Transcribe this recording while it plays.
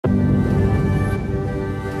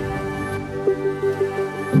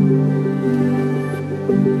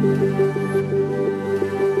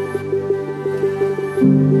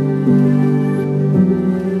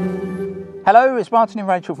Hello, it's Martin and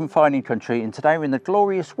Rachel from Fine Country, and today we're in the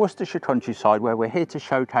glorious Worcestershire countryside where we're here to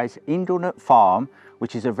showcase Inglenook Farm,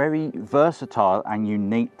 which is a very versatile and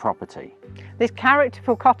unique property. This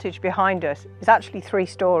characterful cottage behind us is actually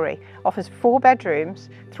 3-storey, offers 4 bedrooms,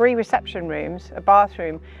 3 reception rooms, a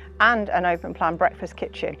bathroom and an open plan breakfast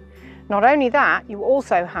kitchen. Not only that, you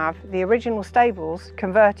also have the original stables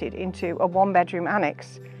converted into a 1-bedroom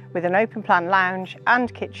annexe with an open plan lounge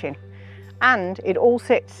and kitchen. And it all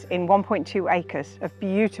sits in 1.2 acres of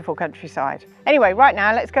beautiful countryside. Anyway, right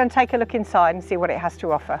now let's go and take a look inside and see what it has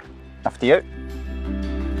to offer. After you.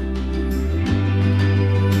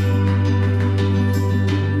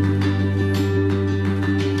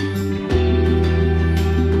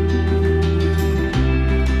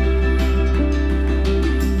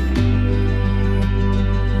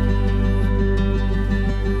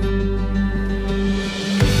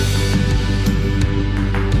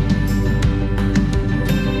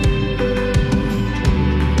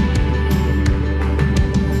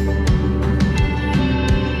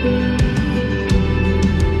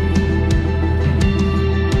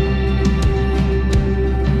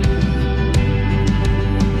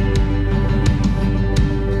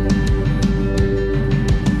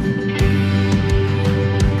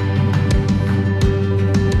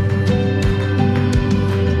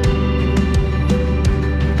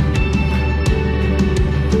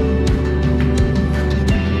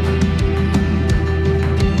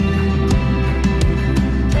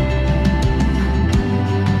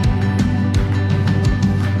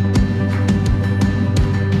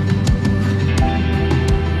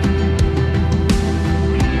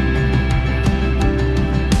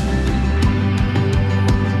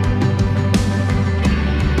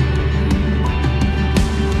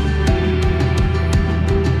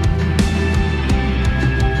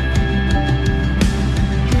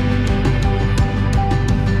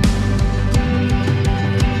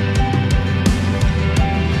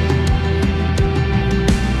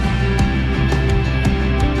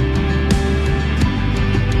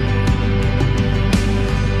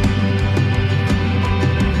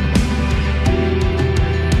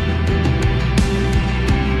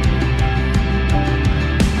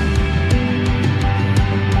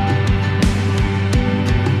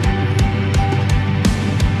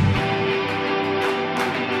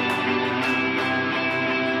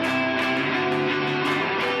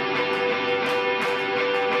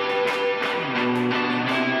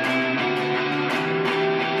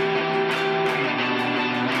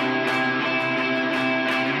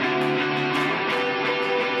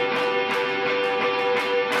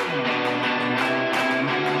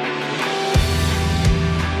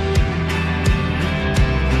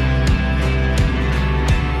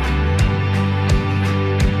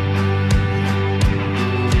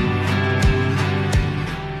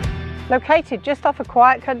 Located just off a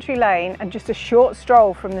quiet country lane and just a short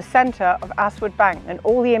stroll from the centre of Astwood Bank and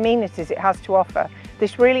all the amenities it has to offer,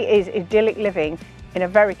 this really is idyllic living in a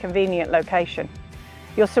very convenient location.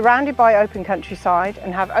 You're surrounded by open countryside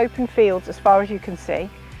and have open fields as far as you can see,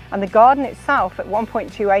 and the garden itself at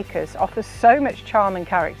 1.2 acres offers so much charm and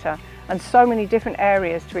character and so many different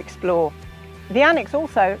areas to explore. The annexe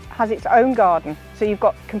also has its own garden, so you've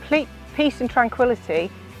got complete peace and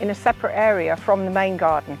tranquility in a separate area from the main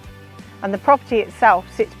garden. And the property itself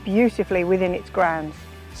sits beautifully within its grounds.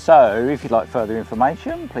 So, if you'd like further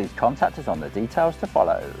information, please contact us on the details to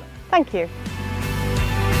follow. Thank you.